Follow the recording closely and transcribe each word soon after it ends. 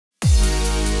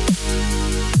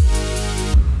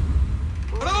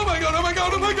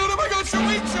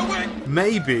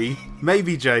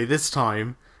Maybe Jay, this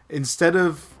time, instead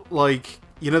of, like,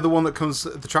 you know, the one that comes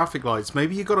at the traffic lights,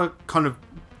 maybe you gotta kind of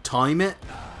time it,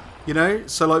 you know?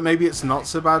 So, like, maybe it's not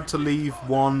so bad to leave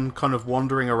one kind of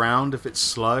wandering around if it's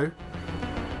slow.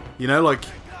 You know, like,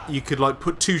 you could, like,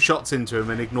 put 2 shots into him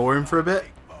and ignore him for a bit.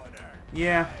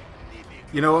 Yeah.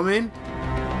 You know what I mean?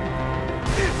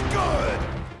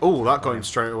 Oh, that got him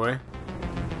straight away.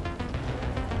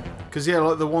 Because, yeah,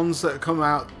 like, the ones that come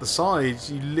out the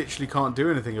sides, you literally can't do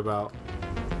anything about.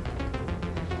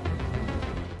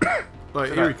 Like,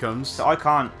 so here he comes. So I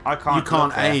can't You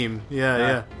can't aim. Yeah, no.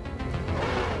 Yeah.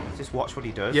 Just watch what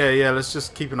he does. Yeah, yeah, let's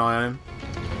just keep an eye on him.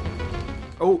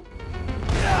 Oh.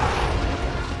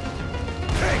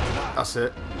 That's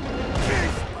it.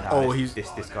 No, oh, he's...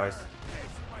 This guy's...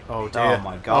 Oh, dear. Oh,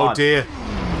 my God. Oh, dear.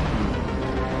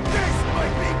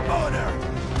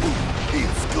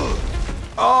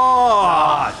 Oh!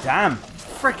 Ah, damn.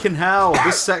 Frickin' hell,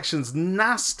 this section's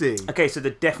nasty. Okay, so the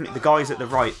guys at the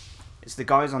right. It's the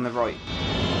guys on the right.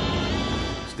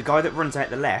 It's the guy that runs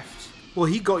out the left. Well,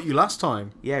 he got you last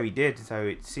time. Yeah, he did. So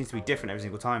it seems to be different every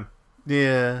single time.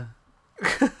 Yeah.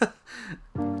 Do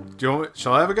you want?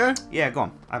 Shall I have a go? Yeah, go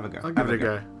on. Have a go. I'll give it a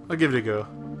go. I'll give it a go.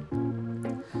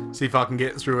 See if I can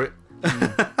get through it.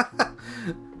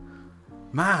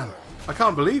 Man, I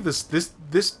can't believe this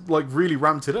like really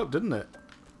ramped it up, didn't it?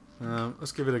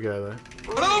 Let's give it a go though.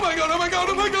 Oh my god! Oh my god!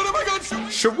 Oh my god! Oh my god!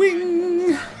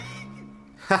 Shwing!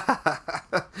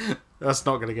 That's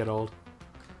not gonna get old.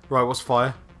 Right, what's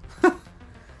fire?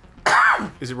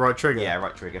 Is it right trigger? Yeah,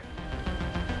 right trigger.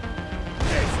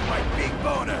 This my big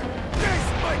boner.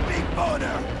 This my big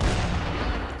boner.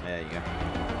 There you go.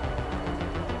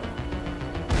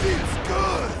 Feels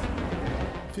good.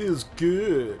 Feels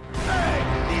good.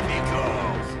 Magnifico.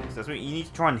 So that's what you need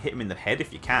to try and hit him in the head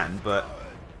if you can, but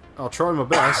I'll try my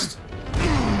best.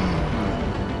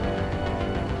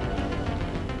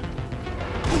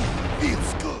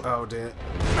 Feels good. Oh dear.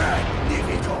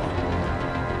 Magnifico.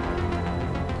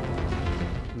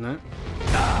 No.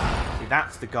 see,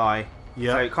 that's the guy.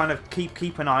 Yeah. So kind of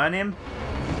keep an eye on him,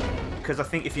 because I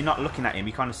think if you're not looking at him,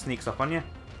 he kind of sneaks up on you.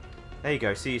 There you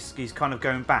go. See, he's kind of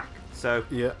going back. So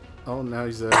Yeah. Oh, now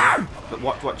he's there. but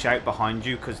watch out behind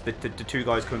you, because the 2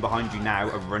 guys coming behind you now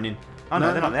are running. Oh no,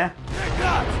 No. they're not there.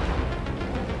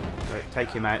 So take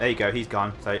him out. There you go. He's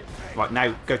gone. So right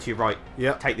now, go to your right.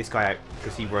 Yep. Take this guy out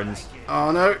because he runs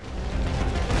Oh no.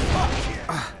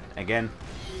 again.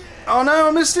 Oh no,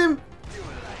 I missed him.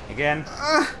 Again.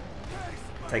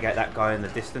 Take out that guy in the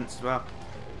distance as well.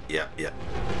 Yep, yep.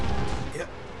 Yep,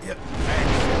 yep.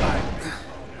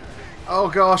 Oh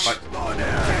gosh. Right.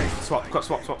 Swap.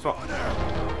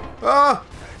 Ah!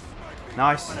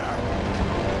 Nice. And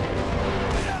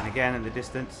again in the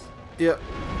distance. Yep.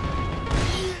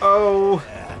 Oh.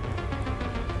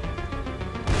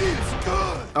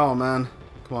 Oh man.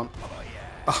 Come on.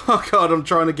 Oh god, I'm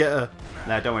trying to get a...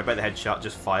 No, don't worry about the headshot.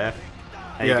 Just fire.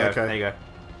 There Yeah, you go. okay. There you go.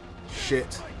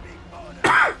 Shit.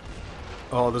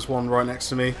 Oh, there's one right next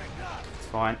to me. It's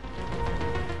fine.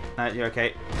 No, you're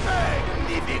okay.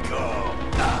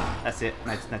 That's it.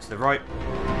 Now to the right.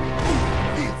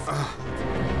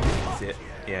 That's it.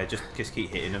 Yeah, just keep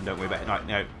hitting them. Don't worry about it.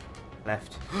 No.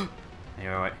 Left.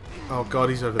 You're alright. Oh god,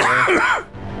 he's over there.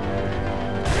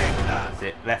 That's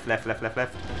it. Left.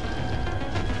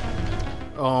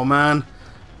 Oh man.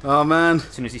 Oh man. As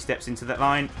soon as he steps into that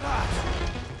line.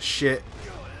 Shit.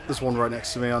 There's one right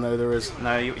next to me, I know there is.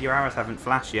 No, your arrows haven't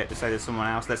flashed yet to say there's someone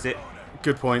else. That's it.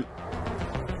 Good point.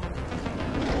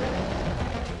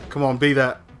 Come on, be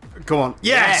that. Come on.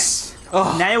 Yes!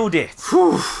 Oh. Nailed it!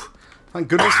 Whew. Thank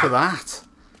goodness for that.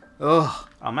 Oh.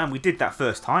 Oh man, we did that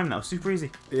first time. That was super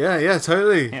easy. Yeah,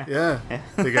 totally. Yeah. Yeah.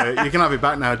 There you go. You can have it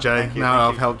back now, Jay. Now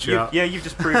I've helped you out. Yeah, you've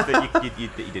just proved that you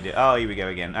did it. Oh, here we go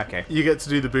again. Okay. You get to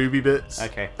do the booby bits.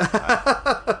 Okay.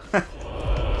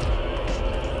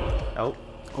 Oh.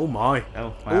 Oh my.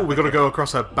 Oh, wow. Oh, we got to go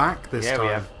across her back this time.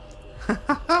 Yeah, we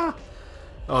have.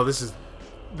 Oh, this is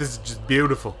just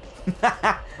beautiful.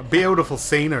 Beautiful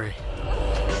scenery.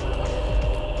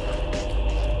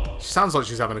 She sounds like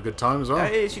she's having a good time as well.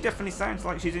 She definitely sounds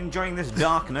like she's enjoying this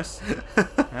darkness.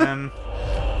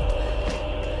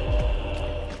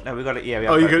 No, we got it. Yeah, we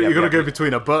have. Oh, you got to go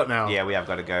between her butt now. Yeah, we have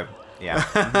got to go.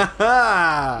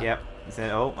 Yeah. Yep.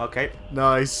 So, oh, okay.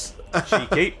 Nice.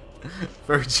 Cheeky.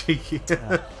 Very cheeky.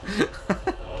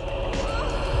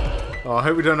 Oh, I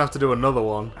hope we don't have to do another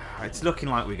one. It's looking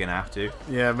like we're gonna have to.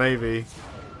 Yeah, maybe.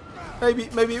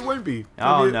 Maybe it won't be.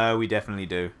 Oh Maybe no, we definitely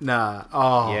do. Nah.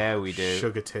 Oh. Yeah, we do.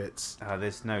 Sugar tits.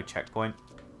 There's no checkpoint.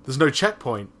 There's no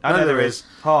checkpoint. Oh, no, there is.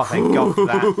 Oh, thank God for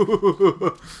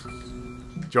that.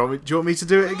 Do you want me to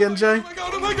do it again, Jay? Oh my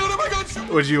god, oh my god, oh my god, shoot.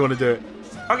 Or do you want to do it?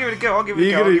 I'll give it a go. I'll give it a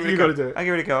You go. gotta- I'll give it a you go. gotta do it. I'll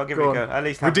give it a go. I'll give it Go a go. on. At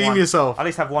least have Redeem one. yourself. At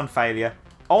least have one failure.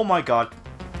 Oh my god.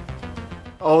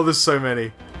 Oh, there's so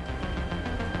many.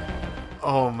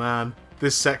 Oh man,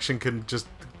 this section can just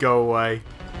go away.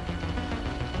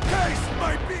 Taste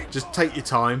my big Just take your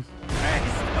time.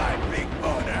 Taste my big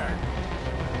boner.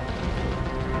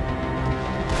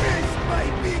 Taste my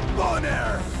big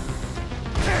boner.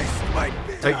 Taste my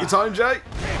big Take your time, Jay.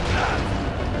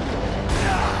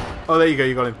 Oh, there you go.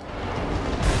 You got him.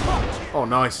 Oh,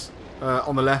 nice.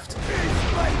 On the left.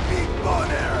 Taste my big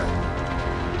boner.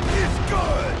 It's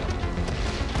good.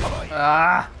 Oh, yeah.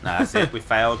 Ah. No, that's it. We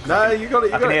failed. No, you got it.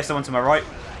 You I can got hear it. someone to my right.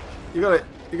 You got it.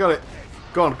 You got it.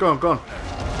 Go on. Go on. Go on.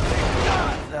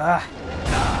 Ah.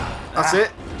 That's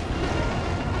it.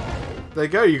 There you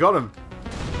go. You got him.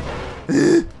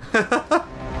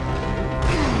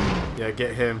 Yeah,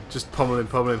 get him. Just pummel him.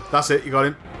 Pummel him. That's it. You got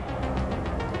him.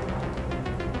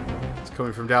 It's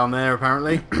coming from down there,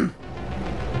 apparently.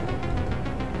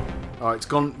 Alright, it's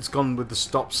gone. It's gone with the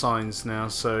stop signs now,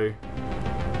 so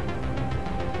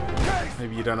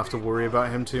maybe you don't have to worry about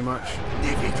him too much.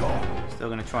 Difficult. Still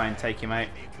going to try and take him out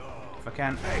if I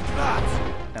can. Take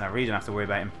that. Then I really don't have to worry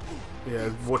about him. Yeah,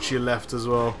 watch your left as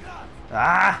well.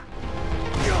 Ah!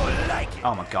 You'll like it.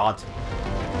 Oh my god.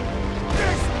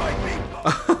 Taste my big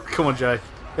Come on, Jay.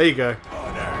 There you go.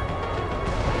 boner.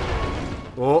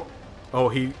 Oh, oh,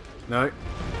 he. No.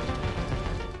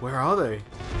 Where are they?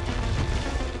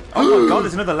 Oh my god,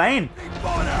 there's another lane. Big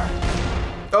boner.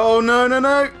 Oh no, no,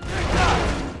 no! Take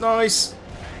that. Nice,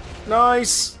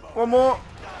 nice. One more.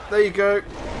 There you go.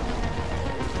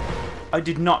 I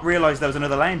did not realise there was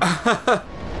another lane.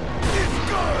 It's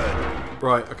good.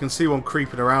 Right, I can see one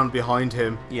creeping around behind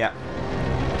him. Yeah.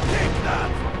 Take that.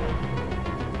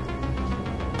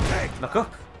 Take. Look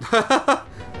up.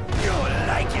 You'll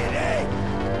like it, eh?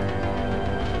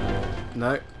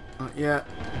 No, not yet.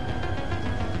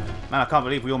 Man, I can't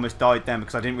believe we almost died then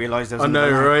because I didn't realise there was I know,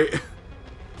 another lane. right?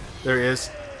 There he is.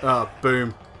 Ah,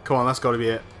 boom. Come on, that's got to be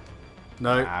it.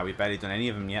 No. Ah, we've barely done any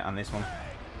of them yet on this one.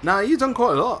 Nah, you've done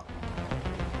quite a lot.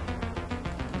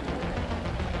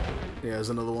 Yeah, there's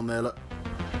another one there, look.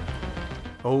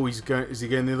 Oh, he's going. Is he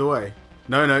going the other way?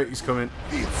 No, no, he's coming.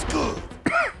 It's good.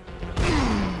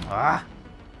 Ah!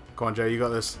 Come on, Joe, you got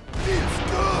this. It's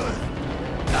good.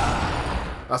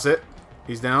 That's it.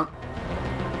 He's down.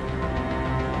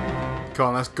 Come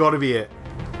on, that's got to be it.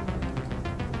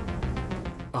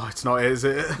 Oh, it's not it, is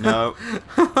it? No.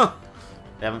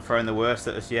 They haven't thrown the worst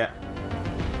at us yet.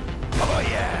 Oh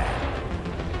yeah.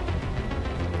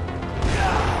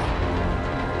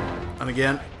 And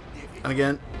again. And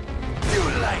again. You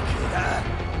like it, huh?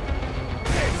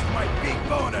 Taste my big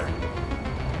boner.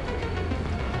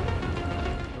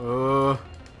 Oh,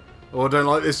 I don't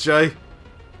like this, Jay.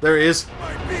 There he is.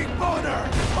 My big boner.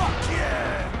 Fuck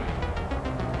yeah.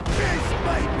 Taste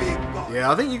my big boner.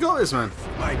 Yeah, I think you got this, man.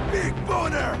 My big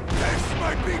boner. Taste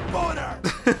my big boner.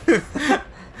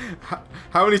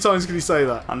 How many times can you say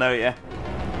that? I know, yeah.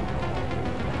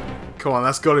 Come on,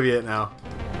 that's got to be it now.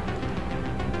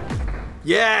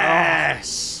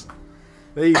 Yes!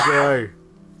 There you go.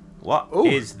 What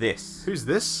is Ooh. this? Who's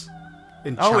this? Oh,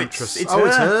 Enchantress. it's It's her.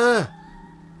 her.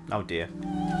 Oh dear.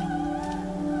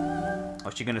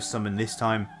 What's she going to summon this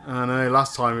time? I know,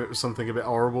 last time it was something a bit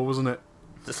horrible, wasn't it?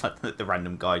 Just like the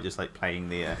random guy just like playing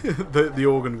the... the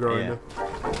organ grinder.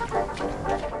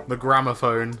 The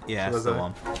gramophone. yeah, shall I that's the say.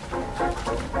 one.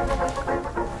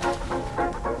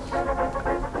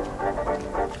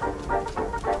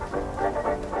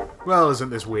 Well, isn't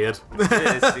this weird?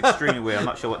 It's extremely weird. I'm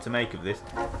not sure what to make of this.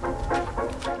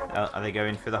 Are they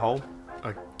going for the hole?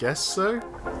 I guess so.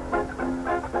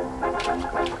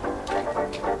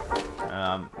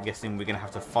 I'm guessing we're going to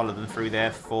have to follow them through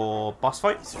there for boss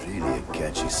fights. It's really a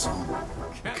catchy song.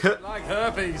 Like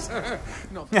herpes.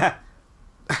 Not Yeah.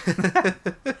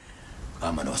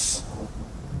 Vámonos.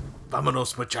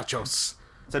 Vámonos, muchachos.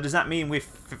 So does that mean we've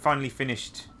finally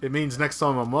finished? It means next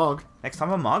time on Mog. Next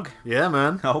time on Mug? Yeah,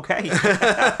 man. Okay.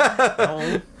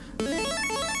 Oh.